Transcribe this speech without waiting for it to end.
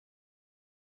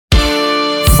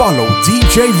Follow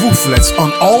DJ Ruthless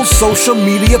on all social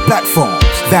media platforms.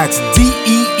 That's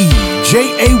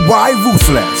DEEJAY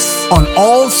Ruthless on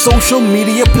all social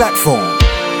media platforms.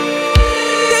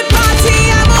 The party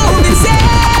I'm moving,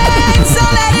 so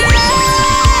let it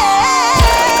rain.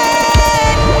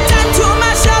 Time to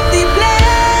mash up the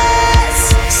place.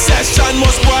 Session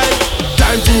must wild,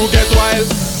 time to get wild.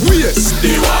 Yes,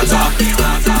 the water,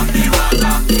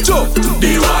 chop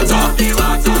the water,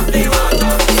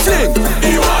 fling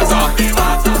the water,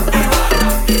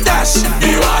 dash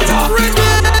the water.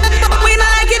 We not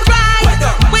like it dry,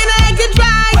 we not like it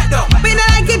dry, we not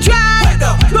like it dry.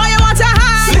 Throw your water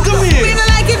high. We not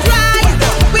like it dry,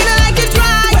 we not like it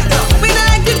dry, we not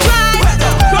like it dry.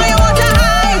 Throw your water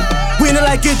high. We not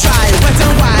like it dry, wet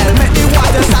and wild. Make the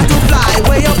water start to fly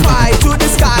way up high to the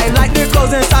sky, like the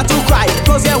clothes and start to cry.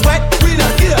 Clothes get wet, We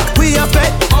not here, we are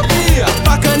pet, up here,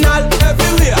 bacchanal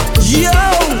everywhere. yo.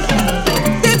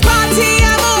 The party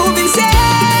I'm moving, so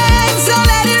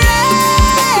let it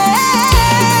rain.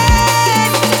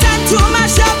 Time to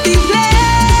mash up the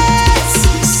place.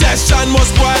 Session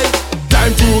must wild,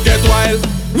 time to get wild.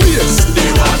 Yes, the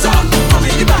water, come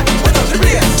in the back, wet up the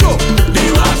place. Chop the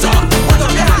water, wet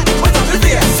up your hand, wet up the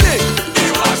face. Fling the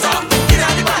water, in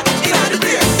at the back, in at the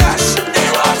place. Dash the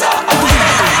water.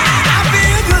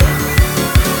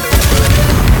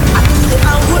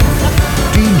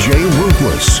 DJ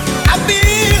Ruthless. I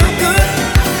feel good.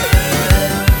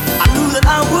 I knew that I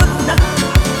would.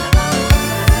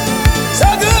 So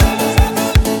good,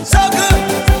 so good.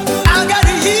 I got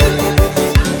it here.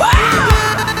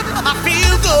 I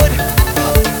feel good.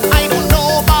 I don't know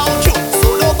about you, so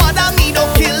don't bother me,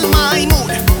 don't kill my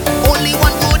mood. Only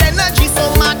one good energy, so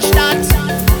much that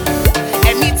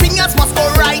anything else must go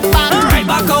right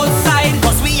back outside.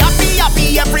 'Cause we happy,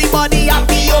 happy, everybody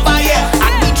happy over here.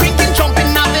 And we drinking,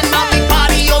 jumping, having a big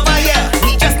party over here.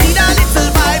 We just need a little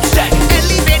vibe check,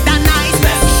 elevate that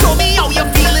niceness. Show me how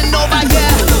you're feeling over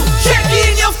here. Check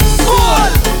in your fool.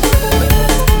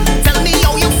 Tell me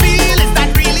how you feel, is that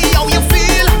really how you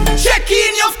feel? Check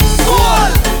in your fool.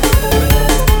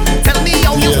 Tell me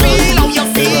how you feel, how you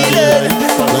feeling.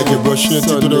 Like you brush your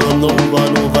teeth to the rum over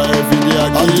and over every day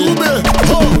again.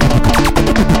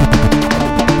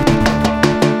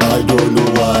 I don't know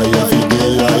why every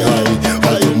day I high,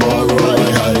 but tomorrow I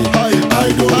high. I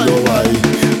don't know why,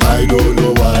 I don't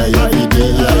know why every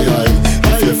day I high.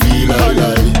 If you feel I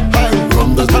lie,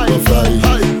 rum does not fly.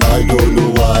 I don't know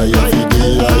why every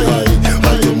day I high,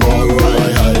 but tomorrow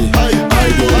I high. I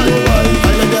don't know why.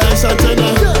 I like the ice antenna,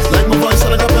 like my voice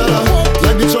and a cappella,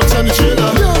 like the trucks and the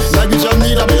trailer, like the jam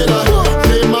need a beta.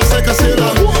 Play my like a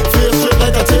sailor, face straight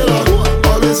like a tailor.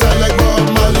 Always I like Bob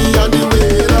Marley and the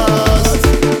Wailers.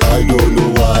 I don't know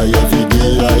why every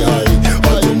day I high,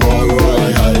 but tomorrow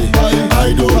I high.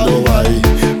 I don't know why,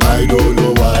 I don't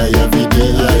know why every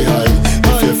day I high.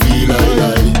 If you feel I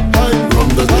lie, rum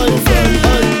does not fly.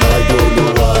 I don't know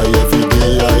why every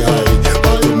day I high,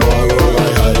 but tomorrow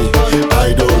I high. I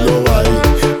don't know why,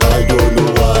 I don't know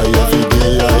why every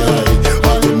day I high,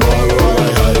 but tomorrow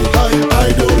I high. I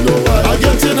don't know why. I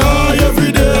getting high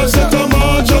every day, I set a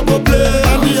march up a play,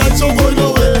 and the heights are going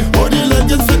away. Body like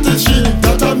it's fitting shit,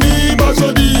 that a me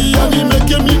body, and he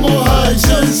making me more high.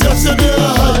 Since yesterday I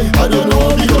high, I don't know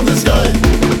how become this guy.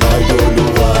 I don't know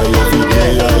why every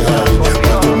day I high, but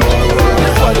tomorrow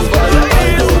I high. I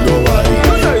don't know why,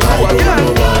 I don't know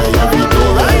why every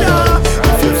day I high.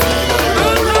 If you feel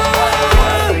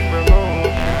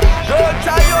Don't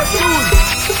tie your shoes,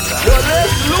 your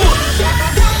legs loose.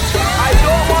 I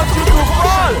don't want you to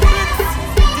fall.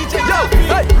 Yo,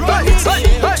 hey, hey, hey,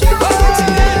 hey, hey.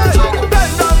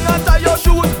 Bend down and tie your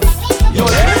shoes, your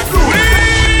legs loose.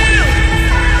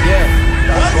 Yeah,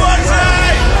 that's one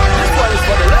side. This one is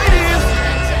for the ladies.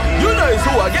 You know it's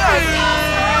who again.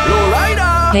 Low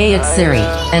rider. Hey, it's Siri,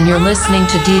 and you're listening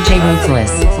to DJ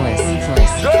Ruthless.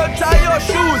 Don't tie your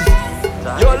shoes,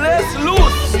 your legs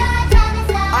loose.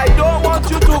 I don't want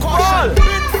you to fall.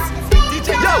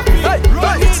 Yo, hey,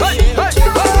 hey, hey, hey,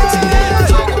 hey.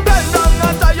 Bend down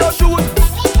and tie your shoes,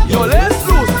 your legs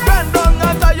loose. Bend down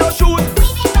and tie your shoes,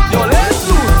 your legs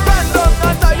loose. Bend down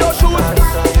and tie your shoes,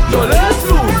 your legs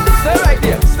loose. Stay right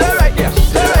there, stay right there,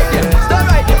 stay right there, stay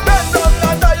right there. Bend down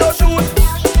and tie your shoes,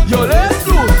 your legs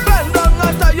loose. Bend down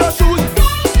and tie your shoes,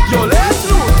 your legs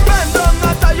loose. Bend down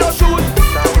and tie your shoes,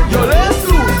 your legs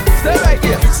loose. Stay right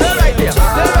there, stay right there.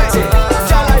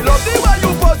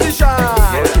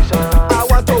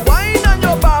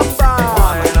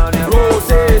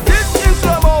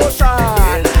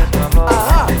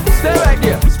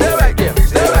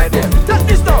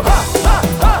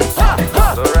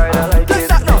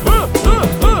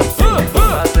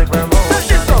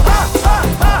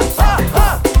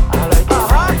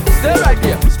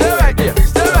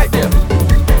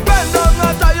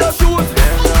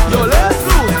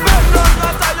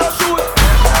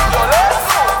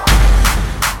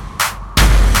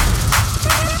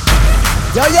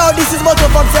 Yo, this is Moto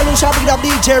from Selling Shop with a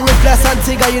DJ Ruthless and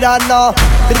Tigger, you don't know.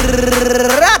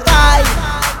 Ratai.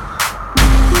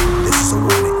 This is a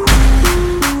warning.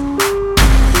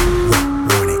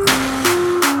 Warning.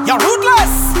 You're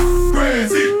Ruthless.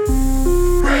 Crazy.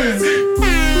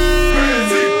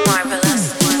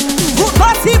 Marvelous.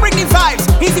 Ruthless, he bring the vibes.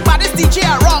 He's the baddest DJ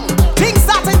around. Things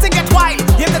starting to get wild.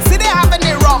 You can see they having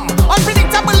it wrong.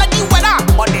 Unpredictable like the weather,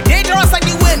 but they dangerous like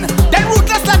the wind. Then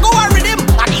Ruthless like go and rhythm,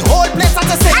 and the whole place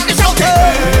starts to sing. And they shouting.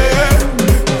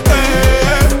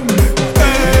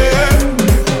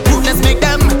 Ruthless make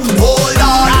them hold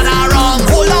on. Gather wrong,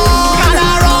 hold on.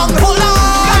 Gather wrong, hold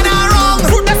on. Gather wrong.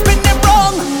 Ruthless spin them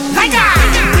wrong. Like a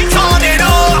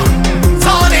tornado,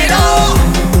 tornado,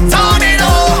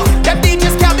 tornado. Them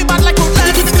DJs can't be bad like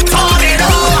Ruthless. Tornado.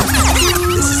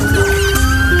 This is a warning.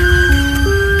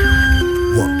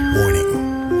 Warning.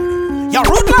 You're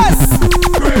Ruthless.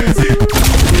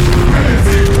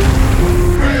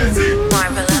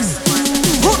 Marvelous.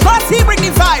 Ruthless, he bring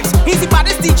the vibes. He's the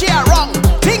baddest DJ around.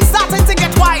 Things starting to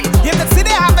get wild. You can see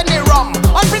they having it wrong.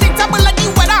 Unpredictable like the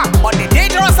weather, but they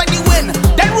dangerous like the wind.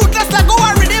 Then Ruthless like go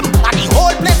and rhythm, and the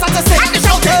whole place starts to sing. And they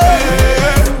shouting.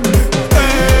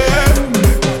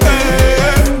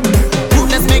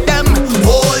 Ruthless make them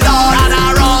hold on.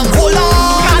 Gather wrong, hold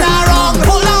on. Gather wrong,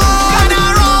 hold on. Gather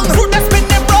wrong. Ruthless spin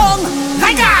them wrong.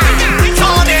 Like a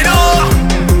tornado,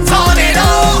 tornado,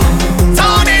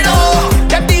 tornado.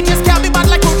 Them DJs can't be bad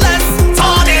like Ruthless.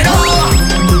 Tornado,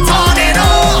 tornado,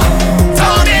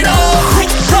 tornado.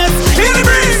 Ruthless, feel the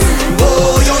breeze.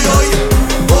 Oh yo yo,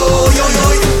 oh yo yo,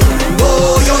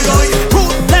 oh yo yo.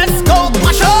 Ruthless go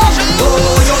mash up.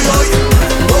 Oh yo yo,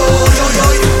 oh yo yo,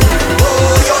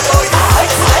 oh yo yo.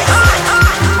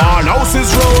 All houses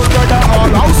road, brother,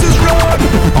 all houses road.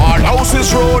 All houses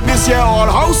road, this year all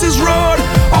houses road.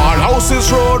 All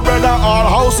houses road, brother, all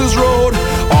houses road.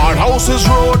 All houses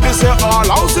road, this year all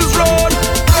houses road.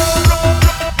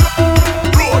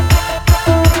 Road.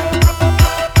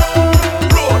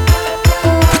 Road.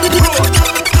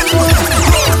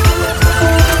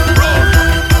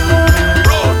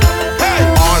 Road. Hey.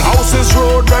 All houses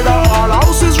road, brother, all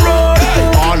houses road.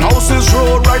 All houses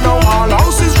road, right now, all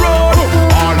houses road.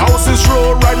 All houses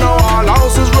road, right now, all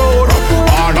houses road.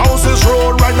 All houses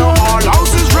road, right now, all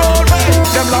houses road.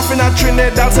 Them laughing at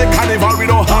Trinidad, say carnival, we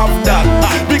don't have that.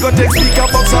 We gon' take speaker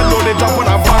box and load it up on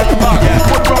a van back.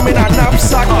 Put rum in a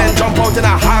knapsack, then jump out in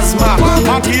a hazmat.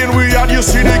 Party in we you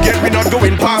see the gate, we not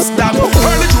going past that.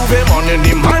 Early Juve morning,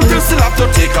 the mantle still have to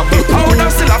take up. The powder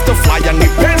still have to fly, and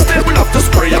the pen still will have to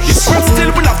spray up. The sweat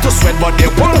still will have to sweat, but they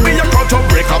won't be a crowd to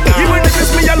break up. Even if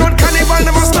it's me alone, carnival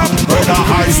never stop. Brother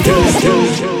high still.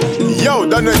 Yo,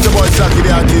 that know your boy Zaki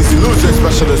the artist, the loser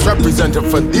specialist, representing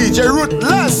for DJ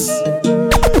Ruthless.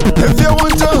 If you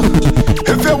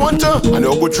want to, I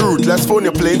know go to Ruthless phone,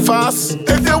 you're playing fast.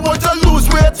 If you want to lose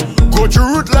weight, go to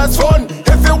Ruthless phone.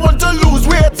 If you want to lose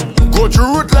weight, go to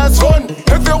Ruthless phone.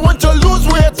 If you want to lose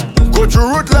weight, go to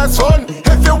Ruthless phone.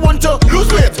 If you want to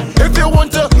lose weight, if you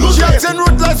want to lose weight. Jackson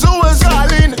Ruthless, who is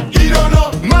Darlene? He don't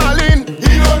know. Marlene,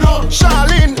 he don't know.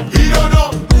 Charlene, he don't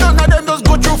know. None of them just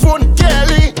go through phone.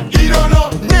 Kelly, he don't know.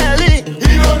 Nelly,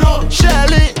 he don't know.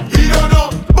 Shelly, he don't know.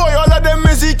 Boy, all of them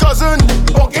is his cousin.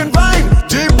 Pumpkin vine,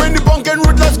 deep in the pumpkin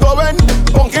Ruthless going.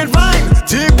 Pumpkin vine,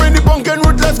 deep in the pumpkin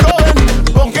Ruthless going.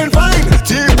 Pumpkin vine,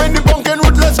 deep in the pumpkin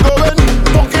Ruthless going.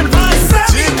 Pumpkin vine,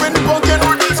 deep in the pumpkin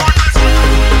Ruthless going.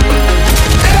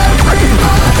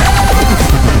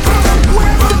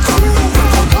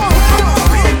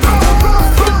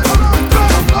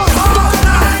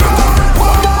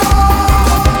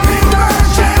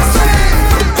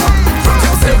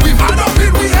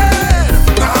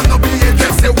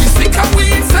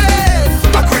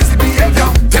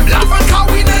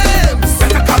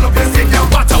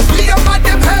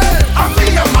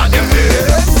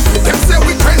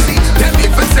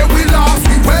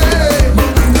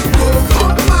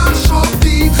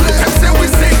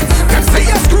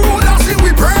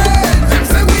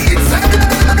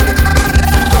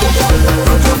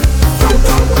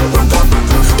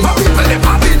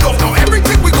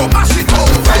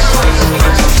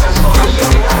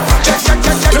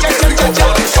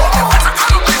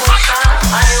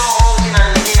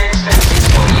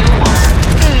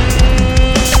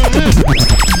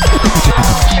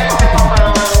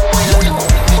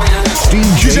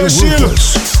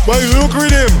 Ruthless. Why look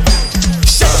with him?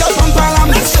 Shake your bum palam,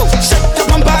 let's go. Shake your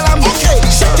bum palam, okay.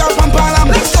 Shake your bum palam,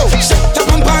 let's go. Shake your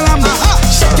bum palam,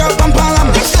 shake your bum palam,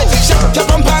 let's go. Shake your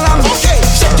bum palam, okay.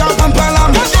 Shake your bum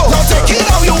palam, let's go. Now take it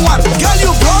how you want, girl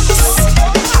you broke.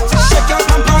 Shake your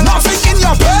bum palam, nothing in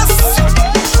your purse.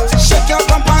 Shake your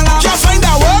bum palam, can't find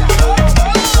that work.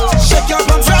 Shake your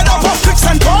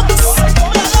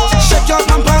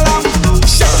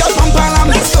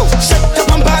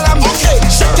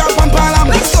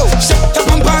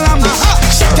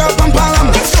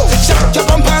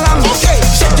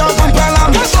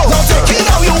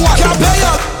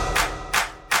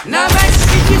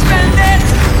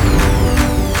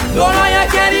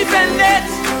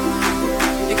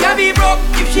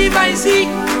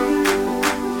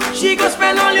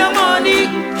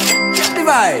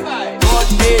vibe. God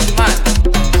made man.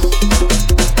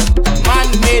 Man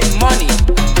made money.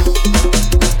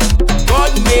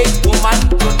 God made woman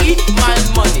to eat man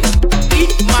money.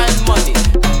 Eat man money.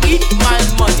 Eat man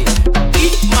money.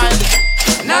 Eat man.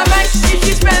 Now man if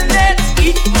she spend it,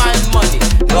 eat man money.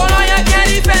 No lawyer can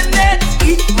defend it.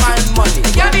 Eat man money.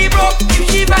 She can be broke if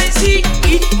she buy seed.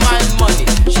 Eat man money.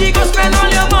 She go spend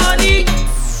all your money.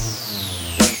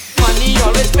 Money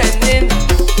always spending.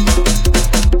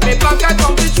 My bank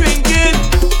account is shrinking.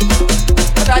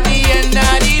 But at the end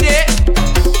of the day,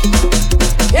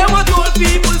 hear what old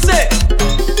people say.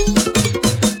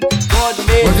 God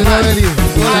made man.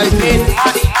 God made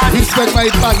money. Respect my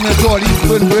partner Jolly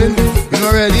Quinn. You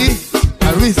know ready?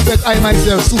 And respect I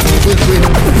myself Super Quinn.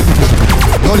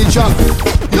 Know the track.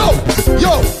 Yo,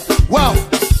 wow.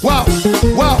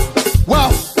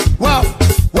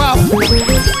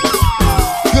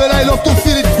 Girl, I love to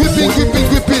feel it gripping.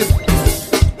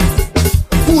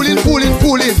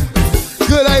 Pulling.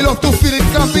 Girl, I love to feel it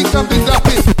clamping. Clamping.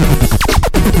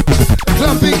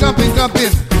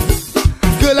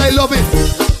 Girl, I love it.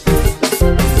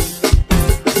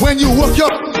 When you work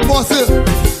your muscle.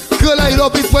 Girl, I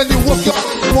love it when you work your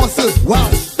muscle. Wow.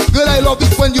 Girl, I love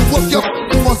it when you work your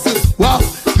muscle. Wow.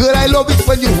 Girl, I love it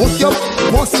when you work your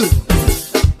muscle.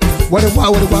 What a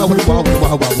wow.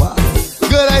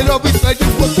 Girl, I love it when you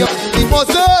work your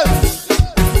muscle.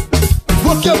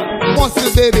 Work your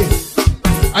muscle, baby.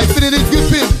 I feel it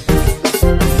gripping.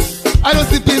 I don't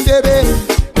sleep in, baby.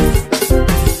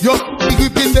 You're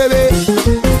gripping, baby.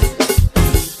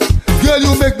 Girl,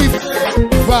 you make me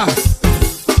fast.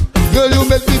 Girl, you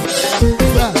make me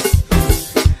fast.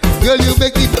 Girl, you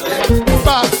make me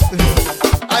fast.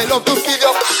 I love to feel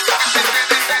your.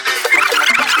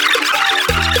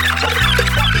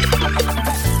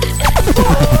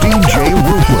 DJ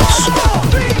Ruthless.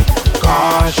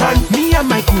 Caution, me and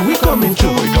my crew, we coming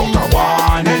through without a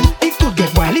warning. It could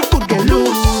get wild, it could get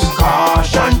loose.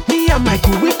 Caution, me and my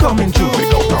crew, we coming through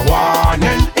without a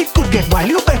warning. It could get wild,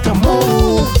 you better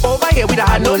move. Over here we don't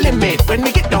have no limit. When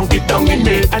we get down in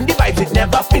it. And the vibes it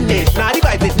never finish. Nah, the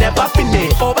vibes it never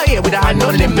finish. Over here we don't have no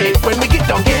limit. When we get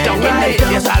down in it.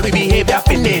 Yes, all we behavior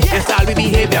finish.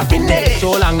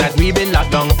 So long that we been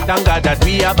locked down. Thank God that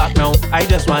we are back now. I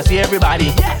just wanna see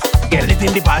everybody get lit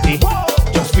in the party.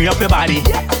 Just free up your body.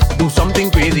 Do something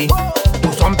crazy.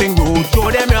 Do something rude. Show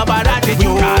them your bad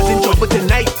attitude. Cause in trouble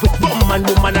tonight with rum and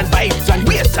woman and vibes and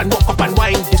waist and walk up and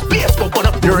wine. This place go burn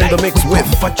up the night. You're in the mix with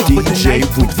DJ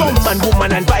Ruthless. Rum and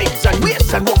woman and vibes and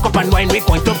waist and walk up and wine. We're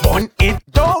going to burn it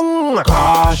down.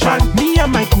 Caution, me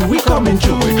and my crew we coming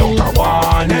through without a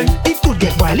warning. It could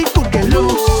get wild, it could get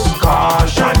loose.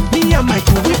 Caution, me and my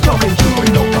crew we coming through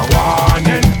without a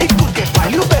warning. It could get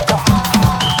wild, you better.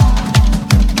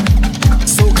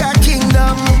 Soca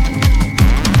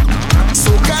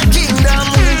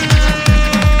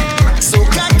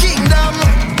Kingdom.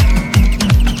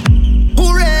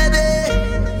 Who ready?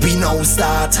 We now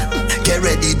start. Get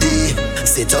ready, day.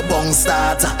 Set a bong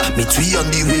start. Me three on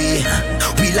the way.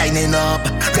 We lining up,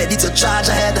 ready to charge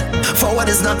ahead. Forward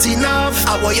is not enough.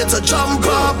 I want you to jump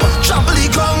up, trample the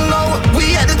ground now.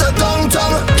 We headed to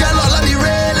downtown. Girl all on the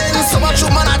railing. So much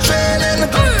woman are trailing.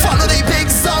 Follow the big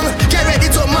song. Get ready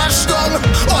to mash down.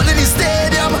 All in the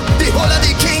stadium, the whole of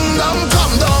the kingdom.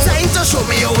 Come down. Time to show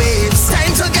me your waves.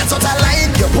 Time to get out of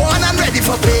line. You're born and ready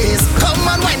for pace. Come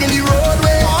and wind in the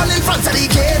roadway. All in front of the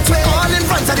gateway. All in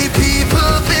front of the people.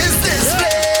 Business place.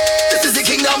 This is the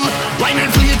kingdom. Wine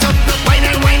and free it up. Wine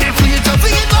and free it up.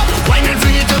 Free it up. Wine and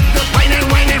free it up. Wine and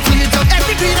free it up.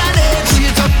 Every green and age. Free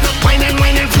it up. Wine and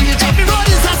free it up. Every road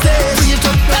is a stage. Free it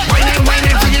up. Wine and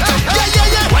free it up.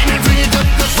 Yeah. Wine and free it up.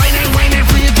 Wine and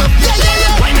free it up.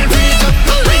 Yeah. Wine and free it up.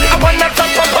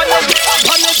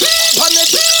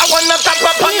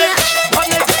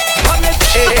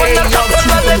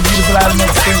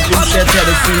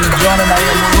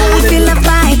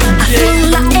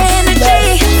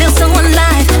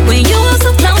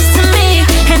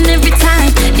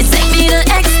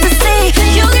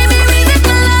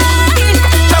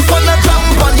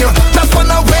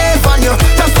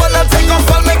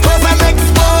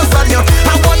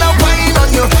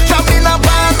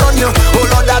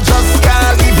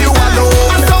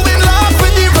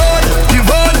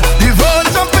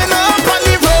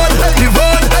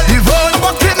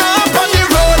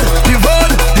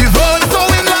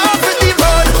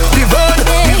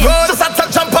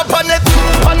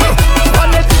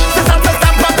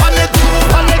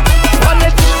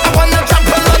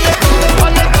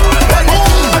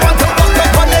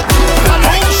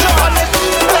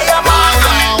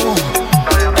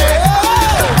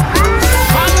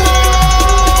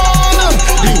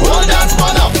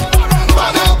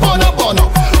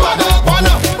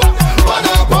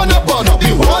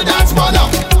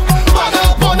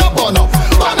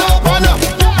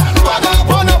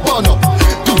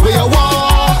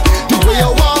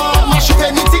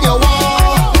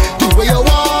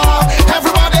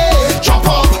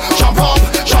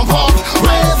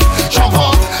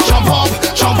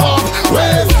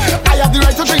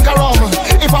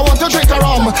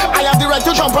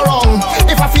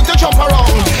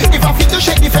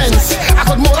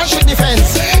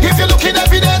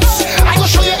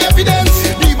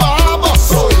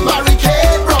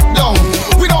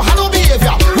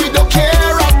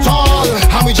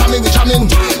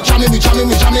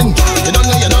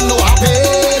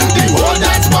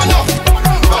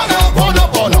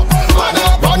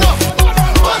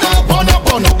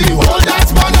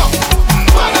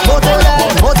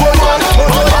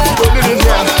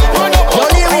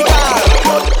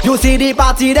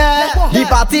 party there, the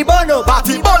party bono,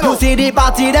 you see the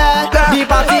party there, the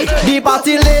party lit, the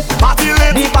party lit,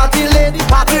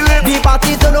 the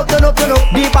party turn up,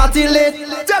 the party lit,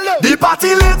 The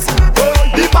party lit,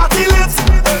 the party lit,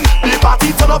 the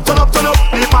party turn up,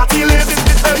 the party lit.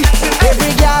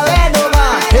 Every girl and over,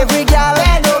 every girl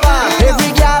and over,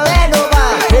 every girl and over,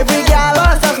 every girl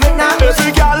wants us right now.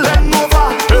 Every girl and over,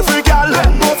 every girl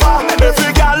and over,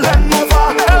 every girl and over,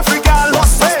 every girl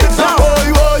wants us now.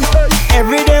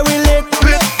 Every day we lit,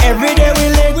 every day we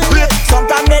lit.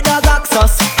 Sometimes they does ask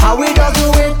us how we don't do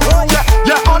it.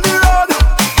 Yeah, on the road,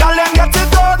 girl them get it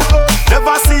done.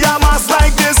 Never see a mass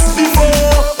like this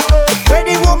before. Where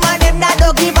the woman them not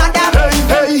don't give a damn.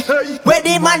 Hey, Where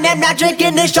the man them not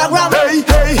drinking the sugar. hey,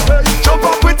 jump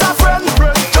up with a friend,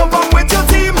 jump up with your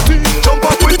team, jump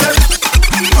up with them.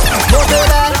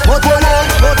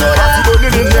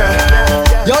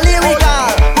 Yo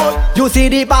lyrical, you see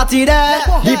the party there,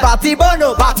 the party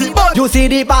bono, you see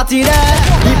the party there,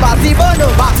 the party bono,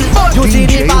 you see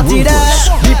the party there,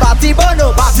 the party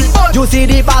bono, you see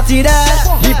the party there,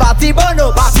 the party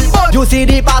bono, you see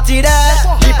the party there,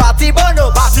 the party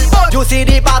bono, you see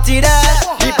the party there,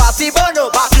 the party bono,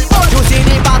 you see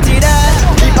the party there,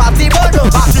 the party bono,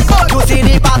 you see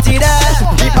the party there,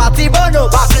 the party bono,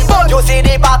 you see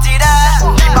the party there,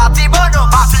 the party bono,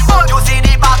 you see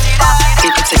the party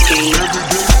there.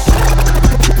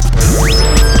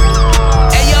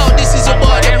 Hey yo, this is your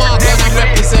boy DeMarco and I'm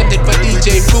representing for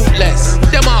DJ Ruthless.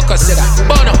 DeMarco said that.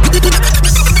 Bono.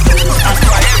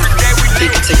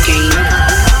 It's a game.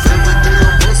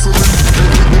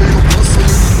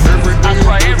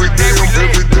 Every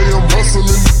day I'm hustling.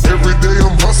 Every day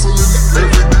I'm hustling.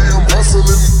 Every day I'm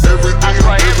hustling. Every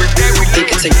day we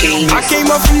it's a game. I came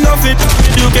up from nothing,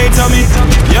 you can't tell me.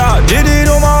 Yeah, did it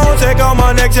on my own, check out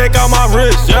my neck, check out my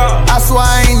wrist. Yeah, I swear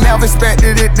I ain't never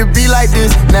expected it to be like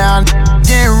this. Now I'm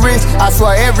getting rich. I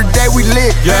swear every day we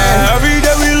lit. yeah, every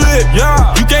day we lit.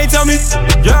 Yeah, you can't tell me.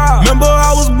 Yeah, remember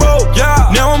I was broke.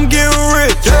 Yeah, now I'm getting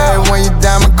rich. Yeah, when you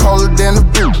diamond colder than a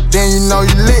bitch, then you know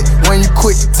you lit. When you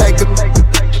quit, you take a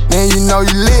then you know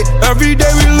you lit. Every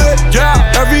day we lit. Yeah,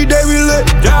 every day we lit.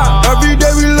 Yeah, every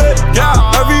day we lit.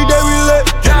 Yeah, every day we lit.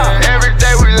 Yeah, Every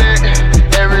day we lit.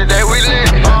 Every day we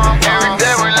lit. Every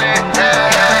day we lit.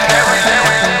 Every day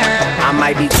we lit. I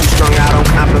might be too strung out on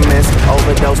compliments,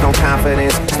 overdosed on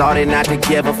confidence. Started not to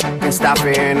give a fuck and stop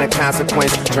fearing the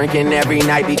consequence. Drinking every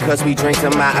night because we drink to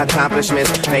my accomplishments.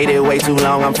 Faded way too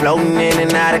long, I'm floating in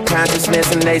and out of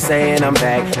consciousness. And they saying I'm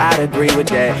back, I'd agree with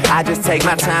that. I just take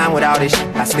my time with all this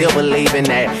shit, I still believe in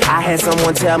that. I had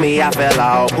someone tell me I fell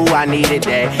off, ooh I needed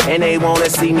that. And they wanna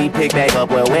see me pick back up,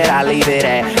 well where'd I leave it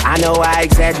at? I know I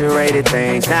exaggerated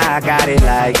things, now I got it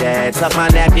like that. Tuck my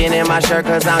napkin in my shirt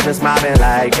cause I'm just mobbing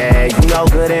like that. You know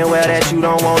good and well that you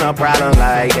don't want a problem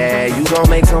like that. You gon'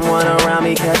 make someone around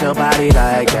me catch a body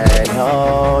like that.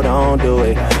 No, don't do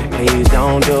it, please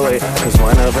don't do it. Cause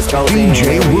one of us goes in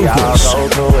and we all go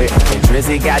through it. And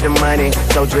Drizzy got the money,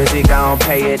 so Drizzy gon'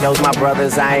 pay it. Those my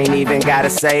brothers, I ain't even gotta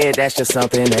say it. That's just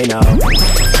something they know.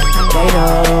 They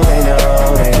know, they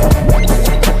know, they know.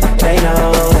 They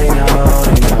know, they know,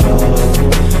 they know.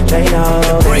 They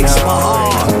know, they Breaks my know,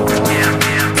 heart.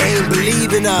 they They ain't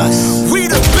believe in us. We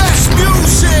the best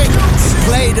music.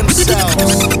 Play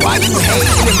themselves. Why you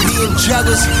hating and being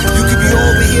jealous? You could be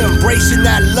over here embracing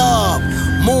that love.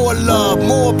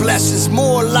 More blessings,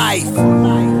 more life.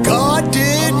 God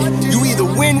did. You either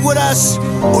win with us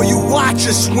or you watch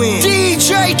us win.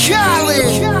 DJ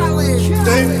Khaled.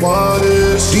 They want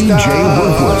to DJ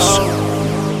Ruthless.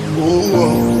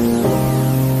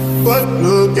 But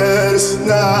look at us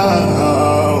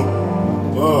now.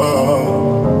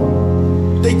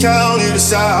 They counted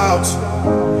us out.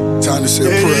 Time to say a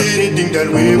They prayer. didn't think that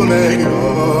we would make it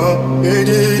up. They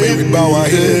didn't May we bow our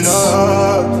heads.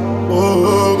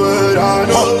 Oh, but I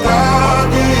know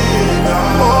God did.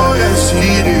 Oh, yes,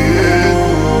 He did.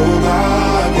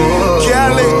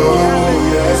 Khaled.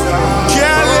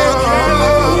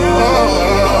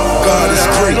 God is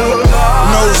great.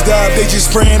 Nosedive, they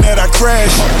just praying that I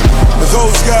crash. But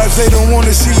those guys, they don't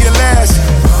wanna see you last.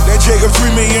 That Jacob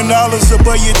 $3 million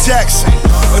above your tax.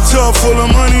 A tub full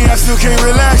of money, I still can't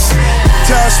relax.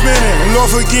 Time spinning, Lord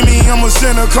forgive me, I'm a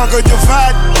sinner, conquer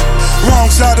divide.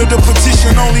 Wrong side of the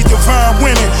petition, only divine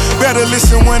winning. Better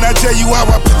listen when I tell you how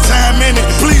I put time in it.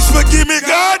 Please forgive me,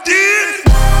 God did.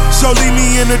 So leave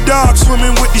me in the dark,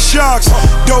 swimming with the sharks.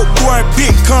 Dope boy,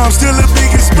 big calm, still the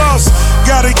biggest boss.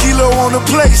 Got a kilo on the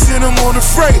plate, send him on the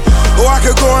freight. Or I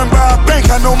could go and buy a bank,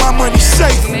 I know my money's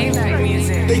safe.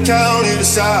 They counted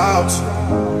us out.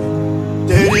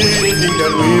 They didn't think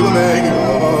that we would make it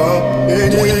up. They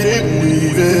didn't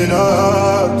believe in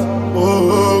us.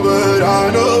 Oh, but I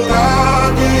know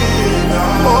God did.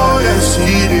 Oh, yes,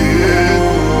 He did.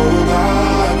 Oh,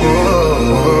 God did.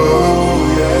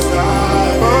 Oh, yes, God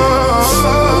did.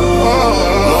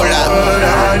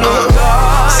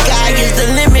 Sky is the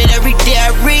limit every day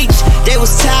I reach. They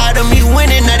was tired of me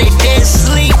winning, now they dead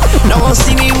sleep. No one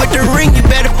see me with the ring, you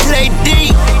better play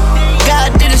D.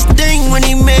 God did his thing when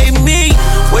he made me.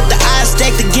 With the eyes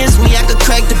stacked against me, I could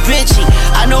crack the Benchy.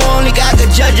 I know only God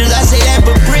could judge us, I say that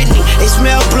but Britney. They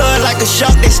smell blood like a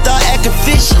shark, they start acting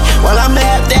fishy. Well, I'ma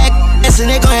have to act and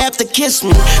they gon' have to kiss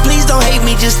me. Please don't hate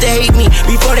me just to hate me.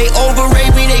 Before they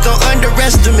overrate me, they gon'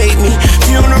 underestimate me.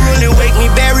 Funeral and wake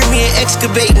me, bury me and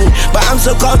excavate me. But I'm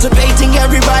so cultivating,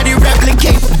 everybody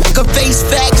replicate. Could face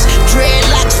facts,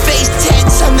 dreadlocks, face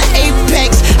tats, I'm the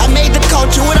apex. I made the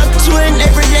culture what I'm doing,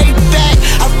 they relate back.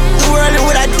 I f***ed the world and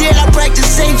what I did, I practice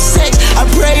safe sex. I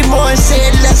prayed more and said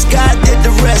less, God did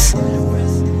the rest.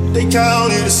 They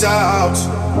counted us out.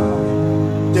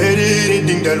 They didn't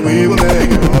think that we were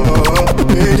making up.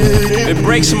 It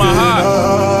breaks my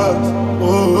heart.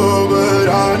 Oh, but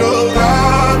I know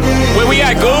God did. Where we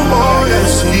at, Goo? Oh,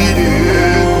 yes, He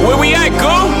did. Where we at,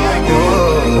 Goo?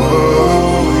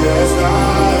 Oh, yes,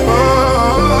 God.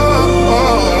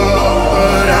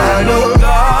 But I know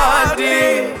God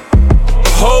did.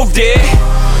 Hove did.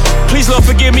 Please, Lord,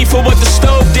 forgive me for what the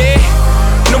stove did.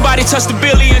 Nobody touched the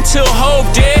billy until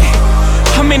Hove did.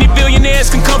 How many billionaires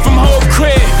can come from Hove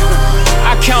crib?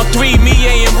 I count 3, me,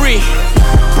 A, and Ree.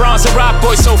 Bronze and Rock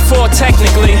Boy, so 4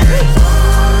 technically.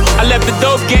 I left the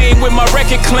dope game with my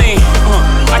record clean.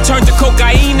 I turned the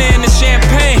cocaine into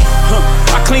champagne.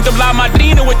 I cleaned up La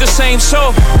Madrina with the same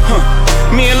soap.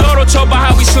 Me and Loro talk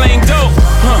about how we slang dope.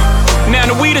 Now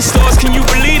the weed stores, can you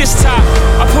believe this top?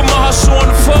 I put my hustle on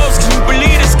the Forbes, can you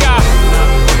believe this guy?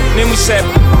 Then we said,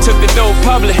 took the dope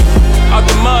public. Out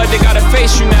the mud, they gotta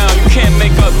face you now, you can't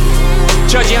make up.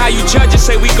 Judging how you judge it,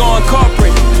 say we going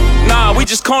corporate. Nah, we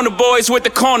just corner boys with the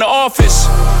corner office.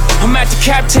 I'm at the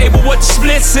cap table, what the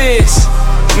splits is.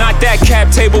 Not that cap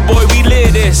table, boy, we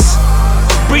live this.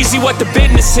 Breezy, what the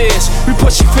business is. We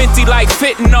pushing 50 like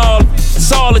fentanyl,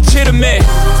 it's all legitimate.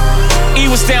 E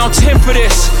was down 10 for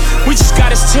this. We just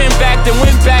got his 10 back, then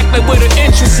went back like where the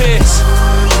interest is.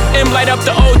 M light up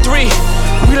the 03.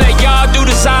 We let y'all do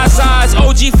the Zazas,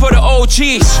 OG for the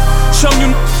OGs. Some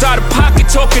you out of pocket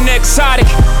talking exotic.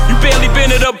 You barely been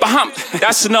it up behind.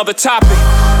 That's another topic.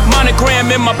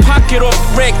 Monogram in my pocket off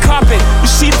the red carpet. You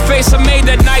see the face I made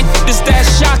that night, is that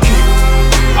shocking?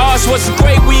 Ours wasn't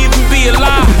great, we even be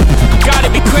alive.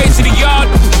 Gotta be crazy to y'all,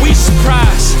 we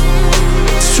surprised.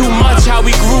 It's too much how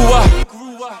we grew up.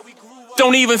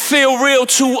 Don't even feel real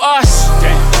to us.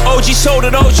 OG sold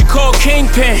it, OG called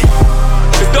Kingpin.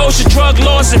 If those are drug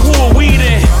laws, then who are we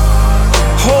then?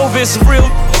 Hove is a real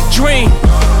dream.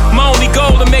 My only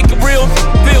goal to make a real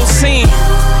feel seen.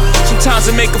 Sometimes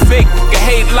I make a fake nigga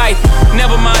hate life.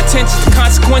 Never my intentions, the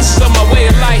consequences of my way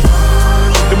of life.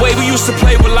 The way we used to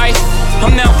play with life,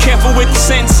 I'm now careful with the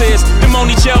sentences. Them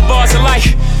only jail bars of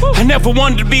life. I never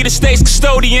wanted to be the state's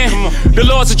custodian. The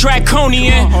laws are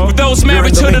draconian. With those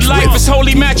married to the life, it's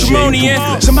holy matrimony.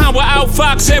 Somehow I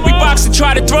outfox every box that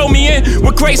try to throw me in.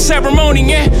 With great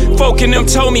ceremony, folk in them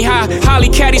told me how Holly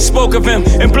Caddy spoke of him.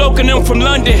 And bloke in them from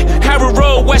London, Harrow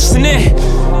Road, Western End.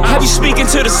 I have you speaking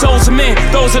to the souls of men.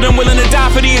 Those of them willing to die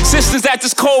for the existence that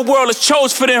this cold world has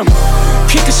chose for them.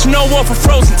 Kicking snow off a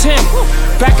frozen Tim.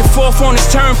 Back and forth on this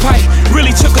turnpike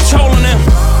really took a toll on them.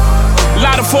 A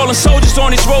lot of fallen soldiers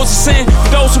on these roads of sin. For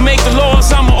those who make the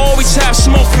laws, I'ma always have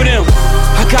smoke for them.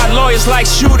 I got lawyers like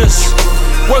shooters,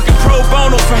 working pro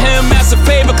bono for him as a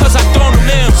favor cause I thrown them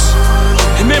limbs.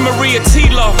 In memory of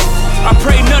T-Lo, I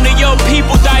pray none of your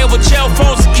people die over jail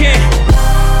phones again.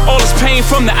 All this pain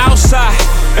from the outside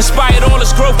inspired all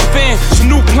this growth within. Some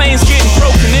new planes getting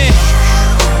broken in.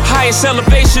 Highest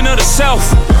elevation of the self.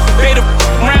 Made it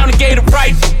round and gave the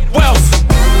right wealth.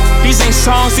 These ain't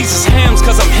songs, these is hymns,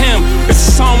 cause I'm him. This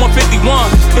is Psalm 151,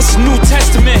 it's a New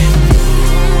Testament.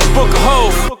 Book of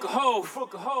Hove.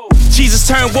 Jesus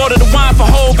turned water to wine for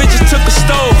Hove, it just took a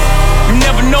stove. You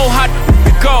never know how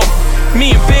to go.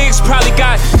 Me and Biggs probably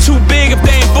got too big if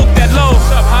they ain't booked that low.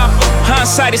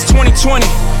 Hindsight is 2020.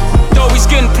 Though he's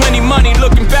getting plenty money,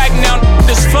 looking back now,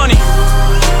 it's funny.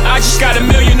 I just got $1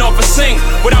 million off a sink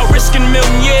without risking 1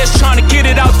 million years trying to get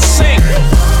it out the sink.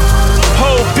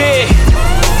 Hove big.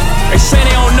 They say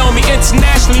they don't know me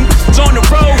internationally, it's on the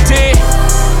road, dude.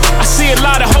 I see a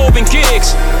lot of Hove and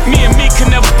gigs. Me and me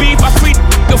can never beef, I free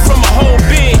from a whole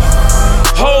big.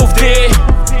 Hove did.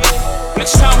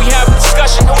 Next time we have a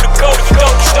discussion, who to go to,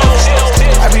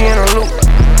 I be in a loop,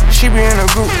 she be in a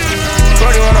group.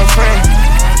 Brody with her friend,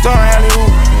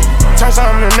 turn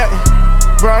something to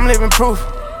nothing. Bro, I'm living proof.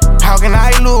 How can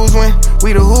I lose when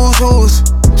we the who's?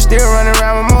 Still running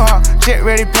around with more heart, jet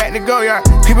ready, packed to go yard.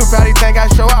 People probably think I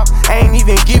show out, I ain't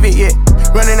even give it yet.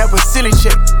 Running up a silly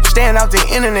chick, staying off the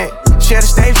internet. Share the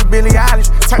stage with Billie Eilish,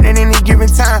 turn it any given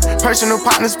time. Personal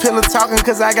partners, pillow talking,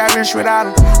 cause I got rich without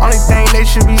them. Only thing they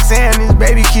should be saying is,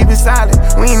 baby, keep it silent.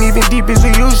 We ain't even deep as we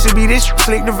used to be, this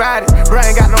slick divided. Bro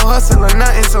ain't got no hustle or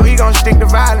nothing, so he gon' stick to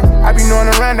violence. I be knowing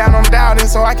the rundown, I'm doubting,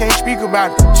 so I can't speak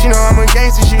about it. She know I'm a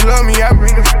gangster, she love me, I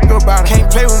bring the f*** about it. Can't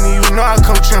play with me, you know I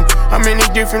come trim. I'm in a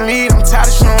different league, I'm tired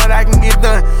of showing what I can get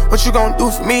done. What you gon'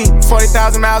 do for me?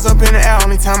 40,000 miles up in the air,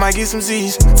 only time I get some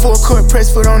Z's. Full court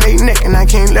press foot on their neck, and I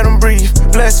can't let them breathe.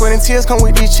 Blood, sweat, and tears come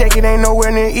with this check, it ain't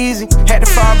nowhere near easy. Had to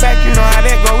fall back, you know how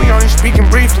that go, we only speaking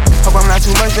briefly. Hope I'm not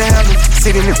too much to handle.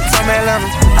 Sitting in from Atlanta,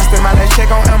 I spent my last check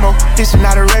on ammo. This is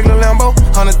not a regular Lambo.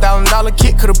 $100,000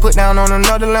 kit, could've put down on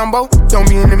another Lambo. Don't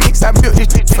be in the mix, I built this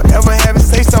shit forever, have it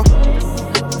say so.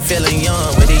 Feeling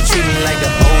young, but they treat me like the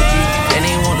OG. And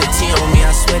they want the T on me,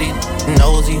 I swear they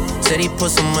nosy. Said he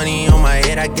put some money on my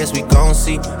head, I guess we gon'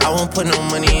 see. I won't put no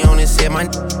money on his head, my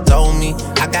told me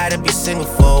I gotta be single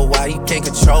for a while, you can't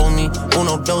control me.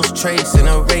 Uno, those traits in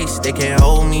a race, they can't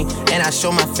hold me. And I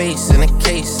show my face in a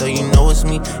case, so you know it's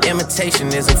me. Imitation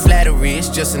isn't flattery, it's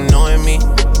just annoying me.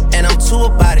 And I'm too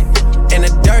about it. And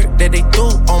the dirt that they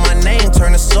threw on my name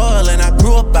turned to soil, and I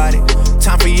grew up out it.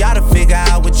 Time for y'all to figure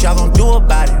out what y'all gon' do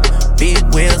about it. Big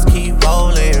wheels keep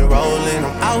rolling, rolling.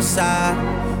 I'm outside,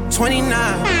 29,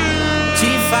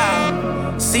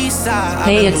 G5, Seaside.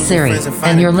 Hey, it's Siri,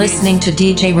 and you're listening to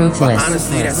DJ Ruthless. But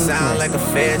honestly, that sound like a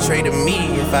fair trade to me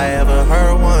if I ever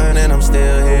heard one. And I'm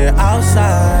still here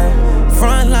outside,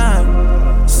 front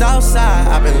line, south side.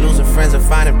 I've been losing friends and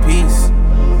finding peace.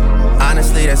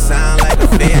 Honestly, that sound like a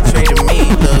fair trade to me.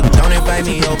 Look, don't invite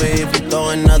me over if you throw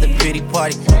another pity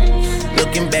party.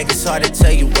 Looking back, it's hard to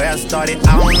tell you where I started.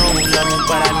 I don't know who love me,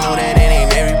 but I know that it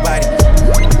ain't everybody.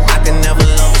 I can never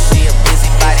love her, she a busy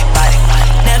body.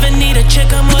 Never need a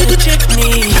chick, I'm what a chick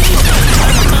needs.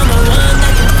 I'm the one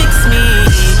that can fix me.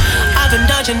 I've been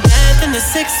dodging death in the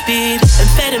 6-speed.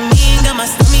 Amphetamine got my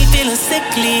stomach feeling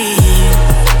sickly.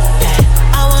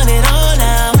 Yeah, I want it all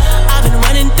now. I've been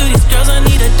running through these girls, I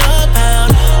need a dog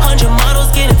pound. 100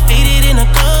 models getting faded in a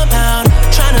compound.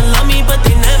 Trying to love me, but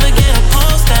they never get a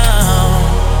pulse down.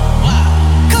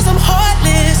 Cause I'm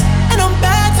heartless, and I'm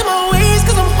back to my ways,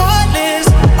 cause I'm heartless.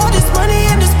 All this money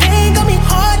and this pain got me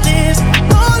heartless.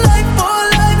 All life,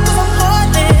 cause I'm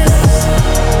heartless.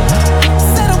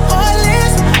 Said I'm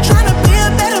heartless, trying to be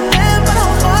a better man, but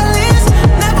I'm heartless.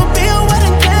 Never be a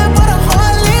wedding plan, but I'm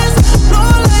heartless.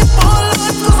 All life,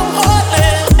 cause I'm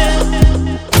heartless.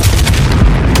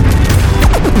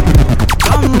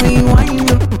 Come rewind,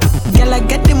 girl, I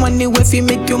get the money if you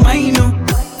make you mine, oh.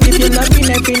 If you love me,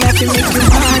 every night you make you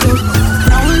mad, oh.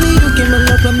 Now only you give me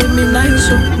love and make me nice,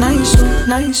 oh, nice, oh,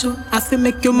 nice, oh. I feel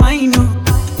make you mine, oh.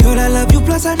 Girl, I love you,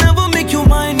 plus I never make you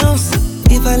minus.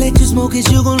 If I let you smoke it,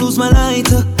 you gon' lose my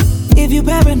lighter. If you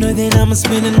paranoid, then I'ma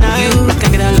spend the night. You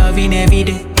can get a loving every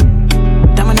day.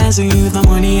 Diamond eyes on you, the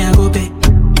money I go pay.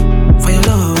 For your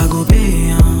love, I go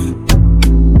pay,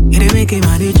 it ain't making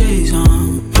my DJs,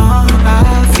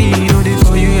 I feel it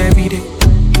for you every day.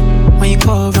 When you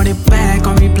call, run it back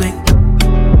on replay.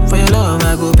 For your love,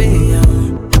 I go pay,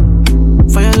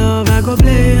 for your love, I go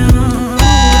play,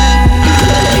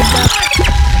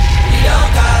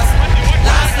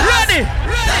 Ready!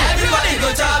 Now everybody go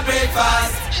to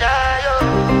breakfast.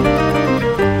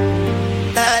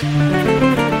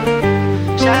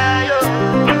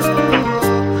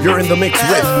 You're in the mix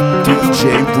with DJ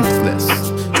Ruthless.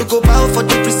 You go bow for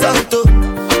the result, oh.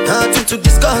 Nothing to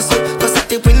discuss, oh. Cause I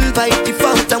take win by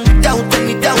default and without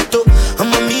any doubt, oh.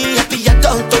 I'm a me happy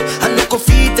adult, oh. I no go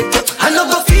feed the girl, I no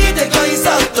go feed the girl is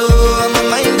out, oh. I'm a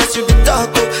mind that you be talk,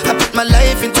 oh. I put my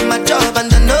life into my job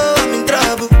and I know I'm in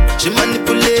trouble. She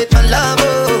manipulate my love,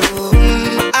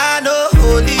 oh. I know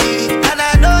holy and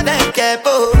I know that get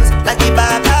pose. Like the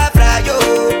Baba Fry,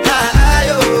 oh.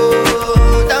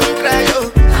 Don't cry, oh.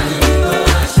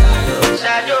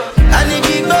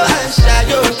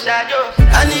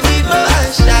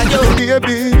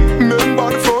 Baby,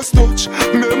 remember the first touch.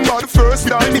 Remember the first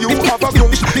time you have a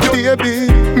crush.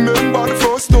 Baby, remember the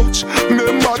first touch.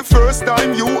 Remember the first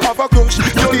time you have a crush.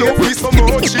 You love me so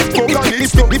much, it broke and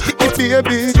it's stuck.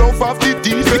 Baby, love of the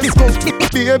deepest cut.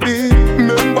 Baby,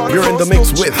 remember the You're in the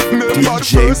mix with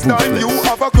DJ time you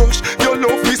have a crush. You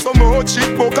love me so much,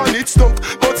 it broke and it's stuck.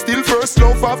 But still first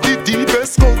love of the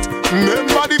deepest cut.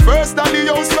 Remember the first time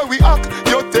the house where we act.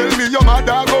 You tell me your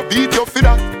mother go beat you for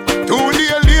that. 2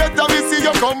 days later we see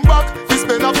you come back. We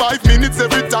spend a 5 minutes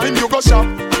every time you go shop.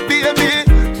 Baby,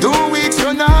 2 weeks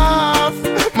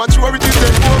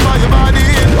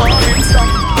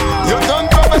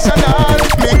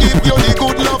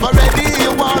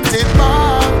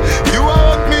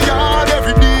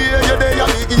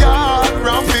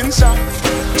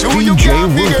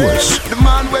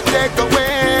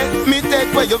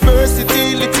away your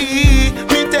versatility.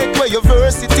 Me take away your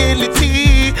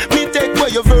versatility. Me take away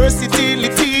your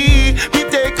versatility. Me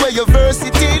take away your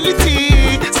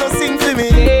versatility. So sing for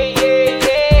me.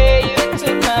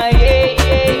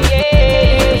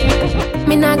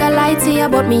 Me not gonna lie to you,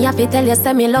 but me have to tell you,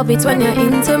 say me love it when you're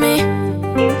into me.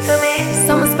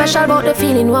 Something special about the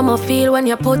feeling one more feel when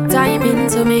you put time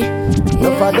into me.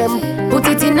 No for them. Put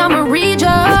it in my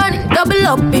region. Double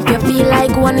up if you feel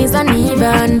like one is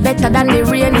uneven. Better than the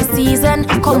rainy season.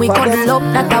 Come we cuddle up,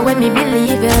 that's when me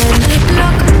believe in. Lip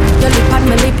lock, your lip on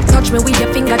my lip. Touch me with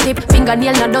your fingertip.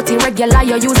 Fingernail not dirty, regular,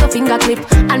 you use a finger clip.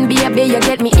 And baby, you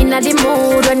get me in the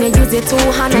mood when you use it two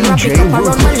hand and wrap it up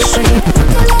around my lip. Put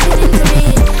your loving into me.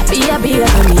 Baby,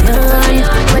 come here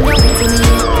when you're into me.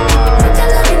 Put your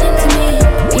loving into me.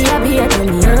 Baby, come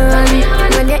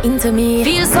here when you're into me.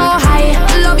 Feel so high,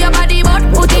 love your body but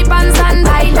put it on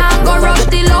standby. Now go rush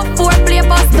the love for play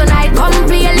bus tonight. Come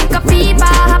play like a fever.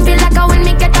 Happy like a when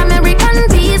me get American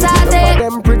visa.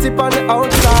 Them pretty on the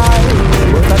outside,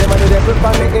 most of them are the devil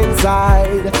on the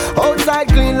inside. Outside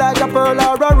clean like a pearl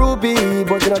or a ruby,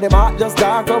 but you know them heart just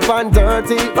dark up and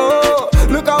dirty. Oh,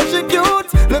 look how she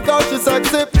cute, look how she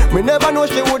sexy. Me never know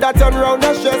she woulda turn round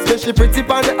and stress me. She pretty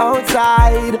on the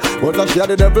outside, but she had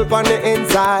the devil on the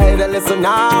inside. Listen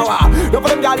now, no for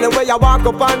them gyal the way you walk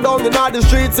up and down in all the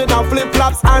streets in a flip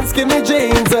flops and skinny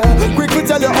jeans. Quickly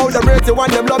tell you how them rate you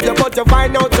and them love you, but you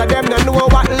find out that them don't know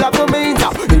what love means.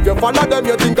 If you follow them,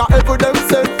 you think of every them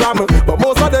sent from, but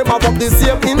most of them have the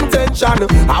same intention.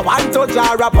 I want to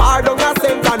jar a pardon a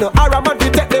sentence, or a man to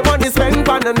take the money spent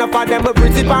on. Enough of them are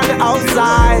pretty on the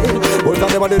outside, most of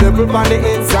them are the devil on the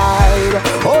inside.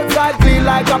 Outside clean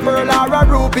like a pearl or a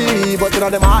ruby, but you know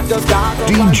them heart just dark.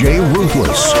 DJ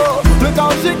Ruthless. Look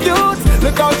how she cute,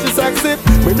 look how she sexy.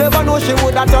 We never know she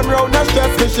woulda turn round and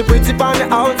stress me. She pretty on the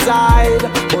outside,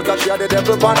 but she had the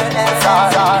devil on the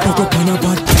inside. Look up on her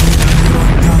butt,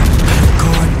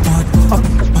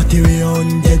 party we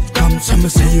on dead come. Some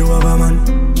say you have a man,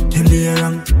 them they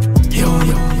wrong. Yo,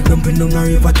 dumping down a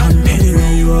river ton.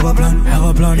 Anyway you have a plan, have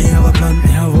a plan, have a plan,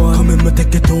 have one. Come in, me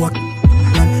take it to work.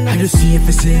 I just see if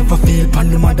it's safe, I feel pan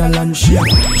the motherland. She make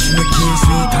kiss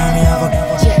me, time me have a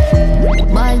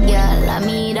bad girl, I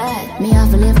mean that. Me have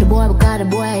to leave the boy because the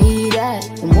boy eat that.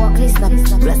 And walk this up,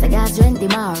 plus I got 20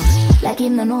 miles. Like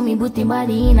him no know me, put him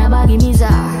body in a baggy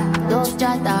mizar. Dove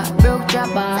chatter, broke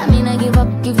chopper. I mean I give up,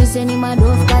 if you send him a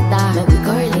dove cutter. Make we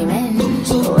curly man,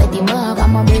 so wet him up.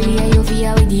 I'm a belly and you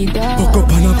feel with the dog. Fuck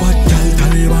up on a bad girl,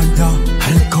 Taliban da.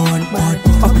 Alcohol and bad,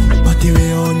 party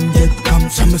we on dead come.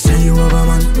 Some say you have a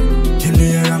man, them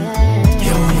they wrong.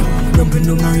 Yo, dumping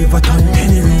down a river ton.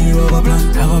 Anyway you have a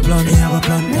plan, have a plan, have a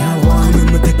plan, have one. Come in,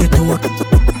 me take it to work.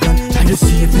 I just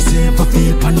see if it's safe, I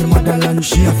feel pan the motherland.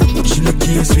 She look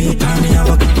here sweet, time me have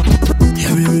a.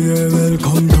 Yeah, baby girl,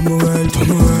 welcome to my world, to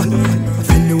my world.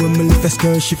 Offend the woman, lift a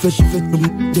skirt, she fit,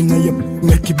 thing I up,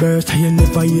 make it burst. I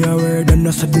never hear a word, and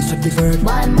that's a different.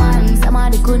 Bad man,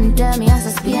 somebody couldn't tell me as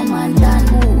a Spain man done.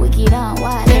 Who wicked and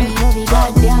wild, let me love you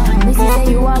goddamn. Missy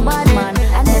say you a bad man,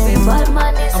 and every bad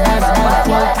man is a bad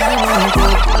man.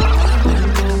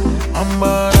 I'm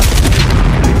bad,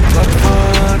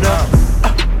 Godfather,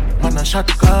 man a shot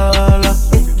caller.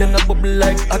 You know bubble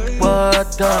like hot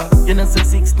water. You know say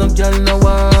 6 no girl no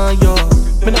want you.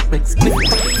 Me no beg split.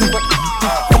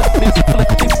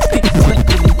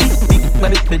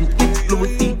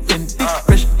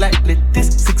 Fresh like lettuce,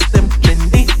 6 them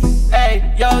trendy.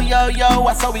 Hey, yo,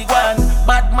 what's how we going?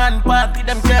 Bad man party,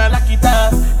 them girl like it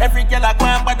off. Every girl I go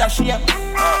and bad a shape.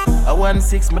 I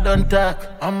 1-6, me don't talk.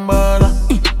 I'm baller,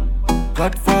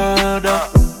 Godfather,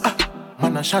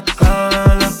 man a shot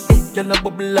caller. Girl a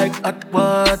bubble like hot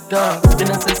water. You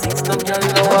know say 6 no girl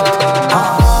no want.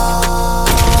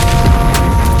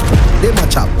 Them a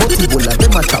chop possible,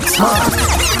 them a chop smart.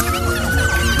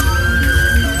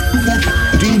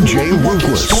 DJ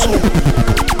Ruthless.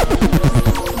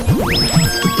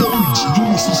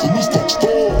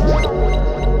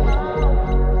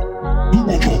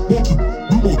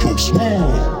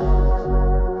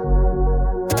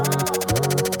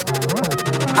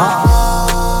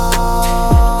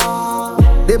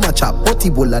 Them a chop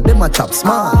possible, them a chop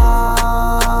smart.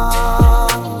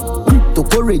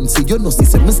 Cryptocurrency, you know, see,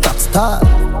 say me stop start.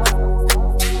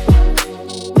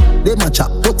 Them a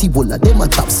chop possible, them a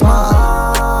chop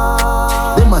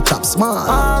smart. Them a chop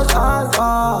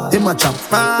smart. Them a chop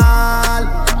smart.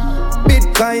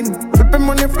 Bitcoin,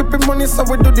 flipping money, so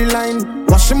we do the line.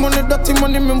 Washing money, dirty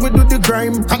money, man, we do the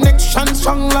grime. Connection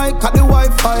strong like at the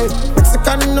Wi-Fi.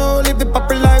 Mexican, no, live the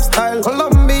poppy lifestyle.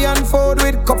 Colombian food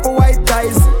with couple white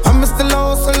ties. I'm still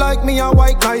also like me a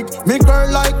white knight. Me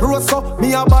girl like Rosa,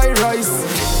 me a buy rice.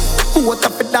 Boat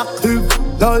up in that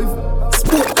live.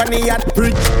 Sport on the yacht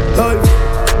bridge live.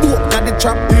 Boat on the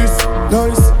trap is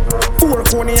nice. 4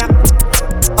 cognac.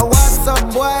 I want some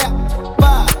boy.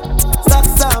 Bar.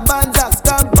 Saxon, Banjax,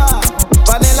 Tampa.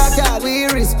 Vanilla cat, we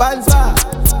responsible.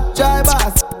 Jai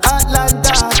Bass,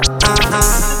 Atlanta.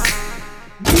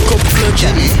 Cup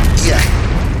clutcher, yeah.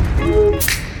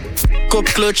 Cup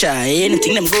clutcher,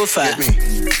 anything them go for.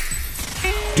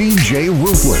 DJ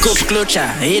Ruthless. Cup clutcher,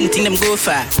 anything them go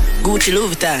for. Gucci,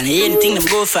 Louis Vuitton, anything them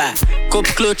go for. Cup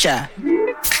clutcher.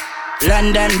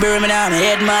 London, Birmingham,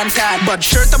 Headman, Todd. Bad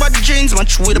shirt about the jeans,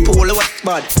 match with a polo, what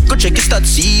bad. Go check your stats,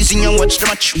 season and watch the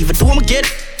match. Even though I'm get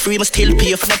free, must still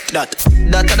pay for that.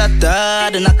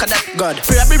 The knock of that, God.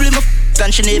 Probably my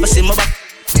and she never see my back.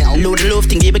 Load the love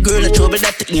thing, gave a girl a trouble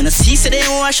that. You know, see, say they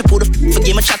wash, I put the for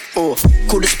game a chat. Oh,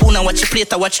 cool the spoon and watch the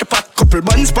plate, I watch the pot. Couple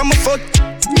buns from my foot.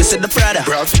 You said the Prada.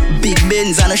 Big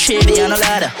Benz and a Chevy and a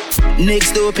ladder.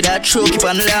 Next door, put that truck up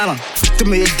on the llama. To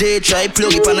me a day, try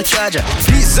plug it on the charger.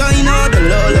 Design all the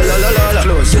la.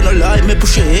 Close, you know lie, me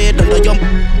push your head on the jump.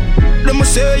 Let me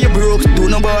say you broke, do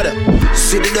no bother.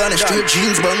 Sit it down and straight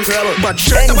jeans, bun grabber. But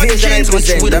shirt about the jeans,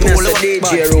 match with a polo.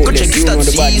 Go check the stats,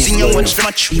 season and watch the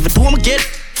match. Even though I'm get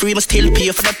free, must still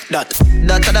pay for that. The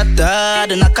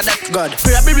knock of that, God.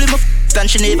 Probably my and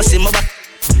she never see my back.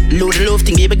 Load the love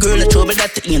thing, gave a girl a trouble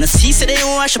that. You know, see, say they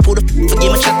wash, I put the for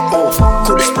game a chat. Oh,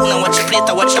 cool the spoon and watch the plate,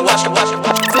 I watch the.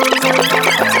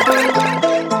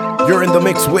 You're in the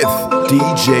mix with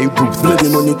DJ Ruthless. Maybe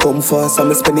money come fast,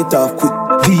 I'ma spend it off quick.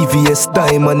 VVS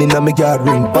diamond in a me yard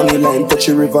ring. Bangy line, touch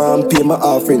the river and pay my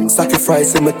offering.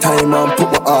 Sacrificing my time and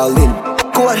put my all in.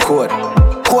 Code.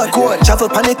 Travel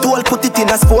pan it all, put it in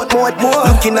a sport mode.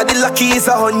 Looking at the lucky is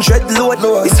 100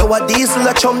 load. It's our diesel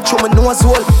a chum through my nose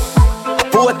hole.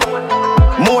 Boat,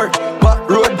 more, but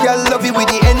road girl love you with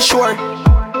the ensure.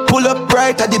 Pull up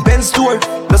right at the Benz store.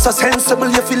 Not so sensible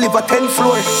if you live a 10th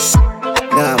floor.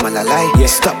 Nah, man, I lie. Yeah.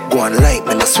 Stop going light,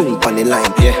 man, I swing on the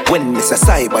line. Yeah. When Mr.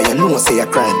 Cyber, you know say a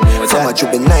crime. From a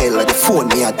juvenile, or the phone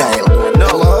me a dial.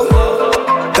 No.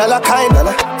 Dollar kind,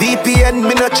 VPN,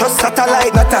 me no trust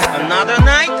satellite. Another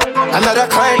night, another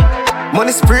kind.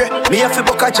 Money spray, me have to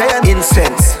book a giant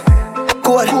incense.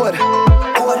 Code.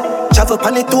 Travel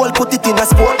pan it all, put it in a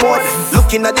sport mode.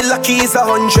 Looking at the lucky is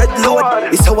 100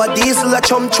 load. It's our diesel a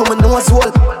chum through my nose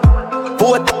hole.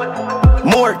 Boat,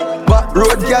 more, but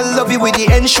road girl love you with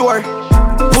the ensure.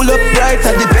 Pull up right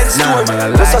at the Benz store.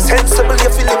 Just a sensible you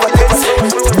feel like a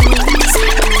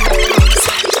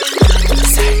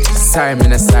Sorry, me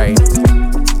not sorry.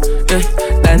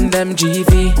 Then them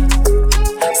GV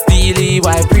Steely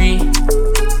Y pre.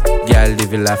 Girl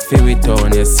live a life with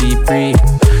on your C3.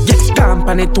 Get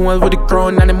company tool with the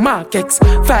crown and the Mark X.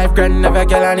 5 grand of a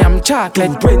girl and I'm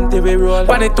chocolate. 20 we roll.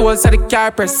 Pan it tools at the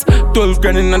car press. 12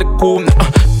 grand in the cool.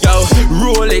 Yo,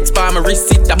 Rolex by my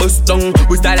wrist, it a bust down.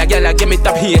 Who's that a girl a give me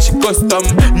top here, she custom.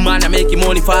 Man, I make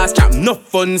money fast, chop no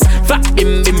funds. Fat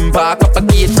bim park up a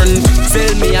gate front.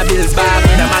 Sell me a bills bag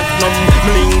with a magnum.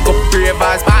 Me link up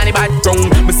ravers, bunny bad ground.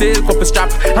 Me silk up a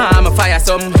strap, I'm a fire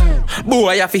some.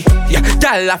 Boy a fi, yeah,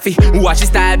 girl a fi. Watch his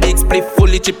style, big split,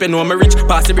 fully chip, you know me rich.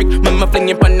 Pass the brick, me fling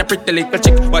it on a pretty little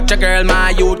chick. Watch a girl, my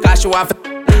youth, cause she want fi.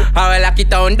 I will lock it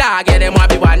down, dog, yeah, them want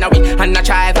be one away. And I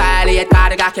try violate, cause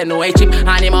the guy can know a chip.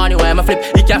 And the money when I flip,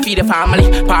 he can feed the family.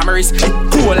 Palmeris,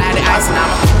 cool like the ice and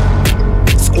I'm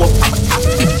scope.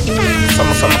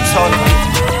 Some son.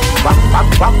 Wap.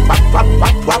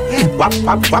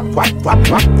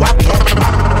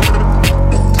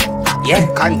 Yeah,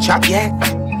 contract, yeah.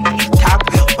 Tap,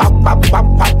 wap,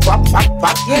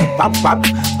 yeah, wap.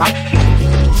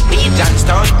 Lead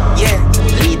Johnstone, yeah.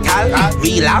 Lethal,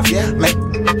 real love, yeah. Make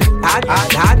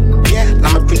hard, yeah.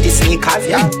 Now my pretty sneakers,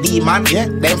 yeah. Demon, yeah.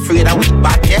 Them afraid of weak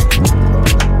back, yeah.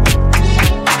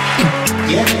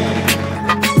 Yeah.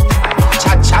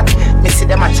 Chat, me see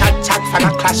them a chat, fan a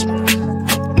clash.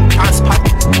 Transport.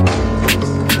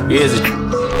 Easy.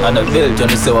 And the bill,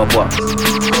 Johnny say what?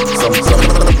 Some.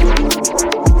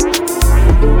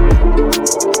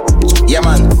 Yeah,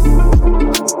 man.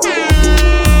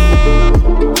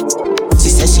 She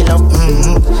says she love,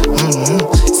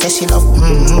 Says she love,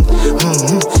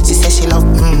 She says she love,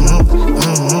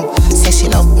 Says she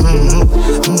love,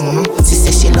 She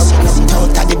says she love,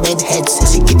 Out of the bed head,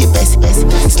 says she get the best.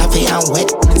 Sloppy and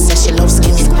wet. Says she love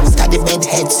skinny. Out the bed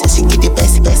head, says she get the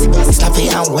best.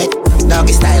 Sloppy and wet.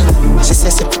 Doggy style. She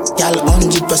says she y'all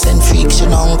 100% freak, she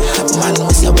know. Man,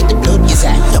 we say with the blood is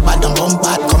at your bad and bum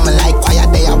part. Coming like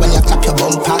quiet there when you clap your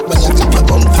bum part. When you clap your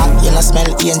bum part, you not smell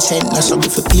ancient. No so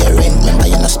if you pay rent, remember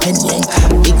you not spend yen.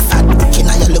 Big fat booking,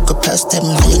 now you look a purse them.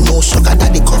 Now you know sugar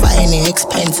daddy cover any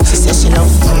expense. She says she love,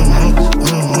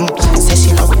 Says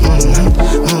she love,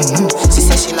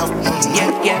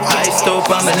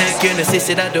 the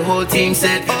sister that the whole team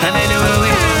said. And anyway we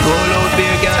roll out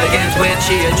beer, girl against wet.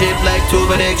 She a drip like 2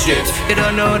 but strips. You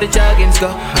don't know the joggings go.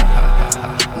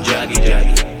 Joggy,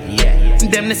 yeah.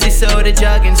 Them the sister how the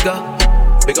joggings go.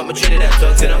 Big up my Trinidad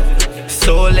talks, you know.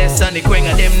 So less on the queen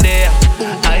of them there.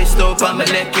 I stop on my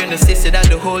neck, you know, sister that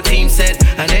the whole team said.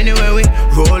 And anyway we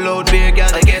roll out beer, girl,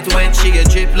 I get wet. She a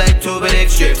drip like 2 but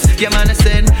strips. Yeah, man, I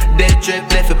said, dead drip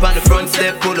left up on the front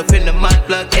step. Pull up in the mad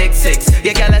plug X6.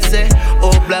 Yeah, girl, I say,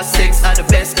 O+6 are the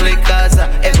best clickers I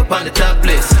ever on the top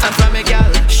list. I'm from a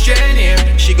girl, strain here.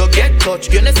 She go get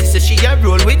touched, you know, sister, she a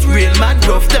roll with real man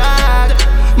rough dog.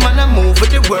 Man, I move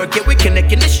with the work, yeah, we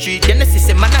connect in the street. Yeah, the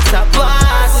sister, man, I top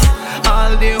boss.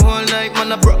 All day, whole night,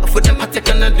 man, I brought for them. I take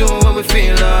and I do what we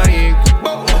feel like.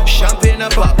 Champagne a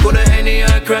pop, put a Henny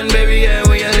or cranberry, yeah,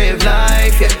 where you live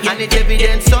life, yeah. And it's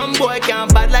evident some boy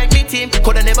can't bad like me team.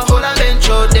 Coulda never hold a bench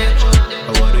out there.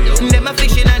 Them a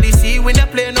fishing at the sea when they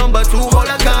play number 2, hold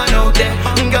a gun out there.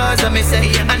 Gaza me say,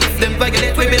 and if them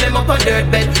violate, we build them up on dirt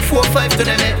bed. 4-5 to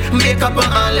them head, make up an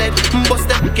outlet. Bust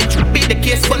that wicked should be the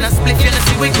case, gonna split, you know,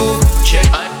 see we go. Check,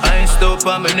 I ain't stop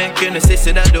on my neck, you know,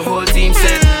 sister that the whole team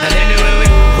said. And anyway we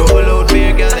roll out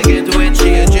beer, girl, I get wet.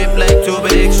 She a drip like 2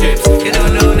 but strips. You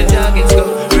don't know the joggings go.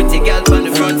 Pretty girl on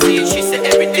the front seat, she said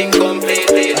everything complete.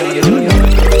 You don't know.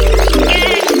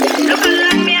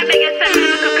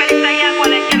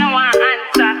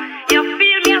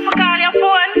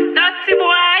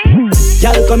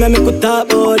 Y'all come and make we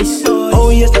talk about this. Oh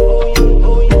yes.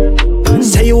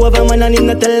 Say you have a man and him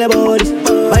not tell about this.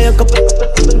 Buy a couple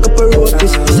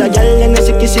roaches. It's a y'all and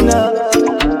a kissing her.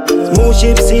 Smooth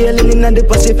ship sailing in the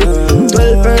Pacific.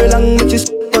 12 furlong which is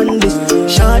on this.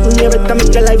 Short in your time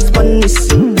make your life span this.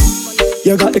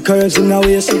 You got the curves in the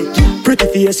waist. Pretty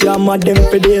face, you're mad them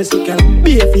for days.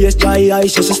 Be a face, dry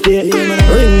eyes, just stay.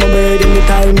 Ring my bird in the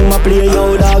time, I play.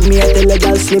 Yo dog, me I tell a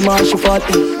girl slim and she fat.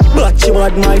 But she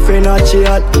bad, my friend, not she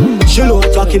hot. She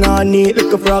look talking on neat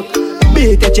like a frog.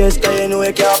 Beat your chest, you know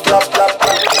you can't flop.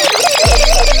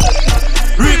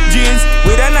 Ripped jeans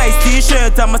with a nice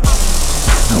t-shirt, I'm a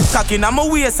cocking, I'm a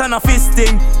waist and a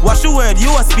fisting. Watch the word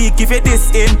you a speak if you diss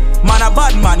him. Man a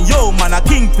bad man, yo man a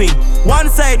kingpin. One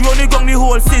side running down the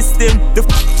whole system. The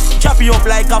chop you up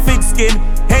like a fig skin.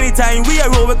 Anytime we a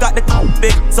roll, we got the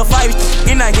big. So 5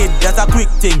 in a hit, that's a quick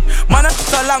thing. Man a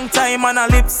long time and a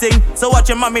lip sing. So watch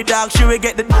your mommy dog, she will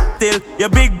get the till. Your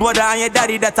big brother and your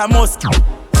daddy, that a must.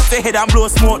 Stay head and blow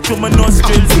smoke through my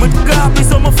nostrils. My garbage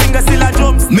so my fingers still a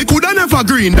drums. Me coulda never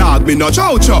green dog, me no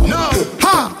chow chow. No.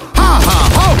 Ha, ha, ha,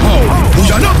 ho, ho. Who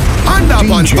ya know?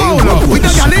 Underpants, polo. With the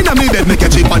gal inna me bed, make a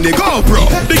chip on the GoPro.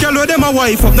 The gal with them a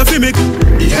wife of the fimic.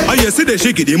 I you see the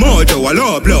shaky the mojo a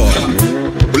low blow.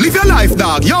 Live your life,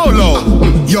 dog, YOLO.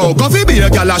 Yo, coffee be a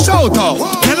gal a shout out.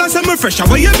 Tell us I'm fresh,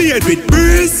 how you beard with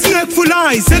breeze. Neck full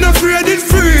ice, and afraid it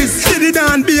freeze. Steady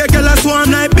down, be a gal a swarm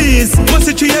like bees. Must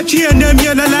it tree a chain, them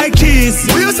yellow like cheese.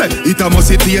 What you say? It a must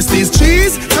it taste this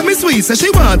cheese. Tell me sweet, say she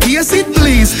want taste it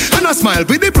please. And I smile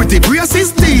with the pretty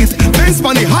braces teeth. Benz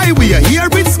on the highway, hear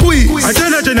it squeeze. I tell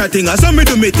her thing, I saw me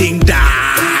do me thing, dog.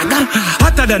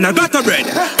 Hotter than a gutter bread.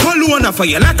 Call one for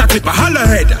you like a clip a holler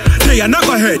head. They are not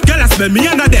go head, girl I smell me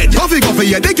and a dead. Coffee,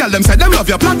 yeah, they girl them say them love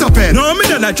your platter pen. No, me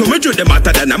don't like you, me do them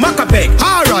hotter than a maca peg.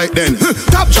 Alright then,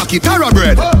 top jockey, Tara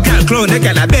bread. Girl clone, they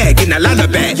girl a bag in a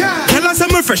lullaby. Tell us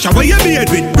I'm fresh, how you beard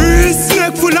with breeze.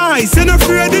 Neck full ice, and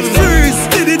afraid it freeze.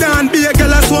 Steady down, be a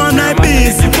girl a swarm like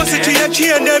bees. Must it tree a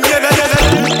chain, them yellow.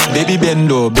 Baby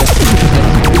bend over.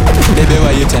 Baby,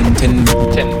 why you tempting me?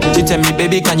 She tell me,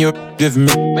 baby, can you with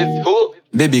me? With who?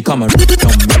 Baby, come on, Baby,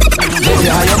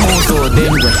 how you move so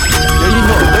dangerous? Do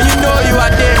you know you are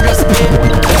dangerous, baby?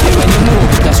 Baby, when you move,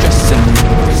 it's stressing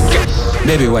me.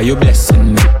 Baby, why you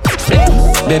blessing me?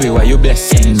 Baby, why you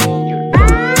blessing me?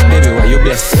 Baby, why you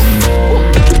blessing me?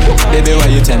 Baby, why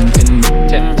you tempting me?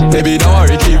 Baby, don't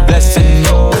worry, keep blessing me.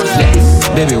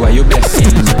 Baby, why you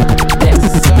blessing me?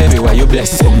 Baby, why you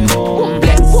blessing me?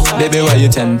 Baby, why you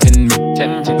tempting me?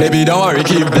 Baby, don't worry,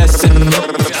 keep blessing me.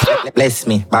 Bless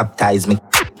me, baptize me.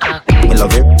 Me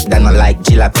love you, then I like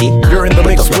jalopy. You're in the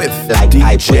mix with like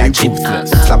Deejay chips.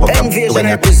 Slap up Envision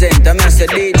represent, I'm Mr.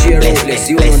 Deejay Ruthless.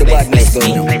 You know the badness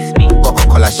going on.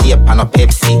 Coca-Cola shape and a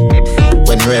Pepsi.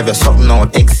 When you have something on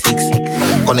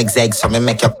X6. Gonna exeg so me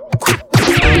make you quick.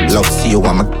 Love see you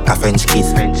want a French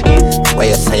kiss. Where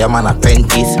you say I'm an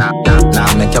apprentice.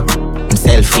 Now make you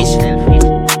selfish.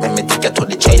 Let me take you to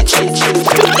the church.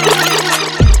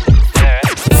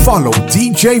 Follow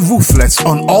DJ Ruthless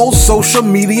on all social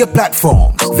media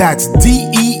platforms. That's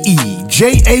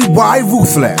DEEJAY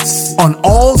Ruthless on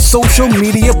all social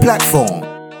media platforms.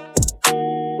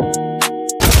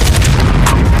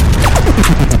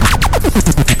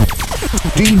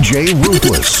 DJ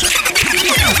Ruthless.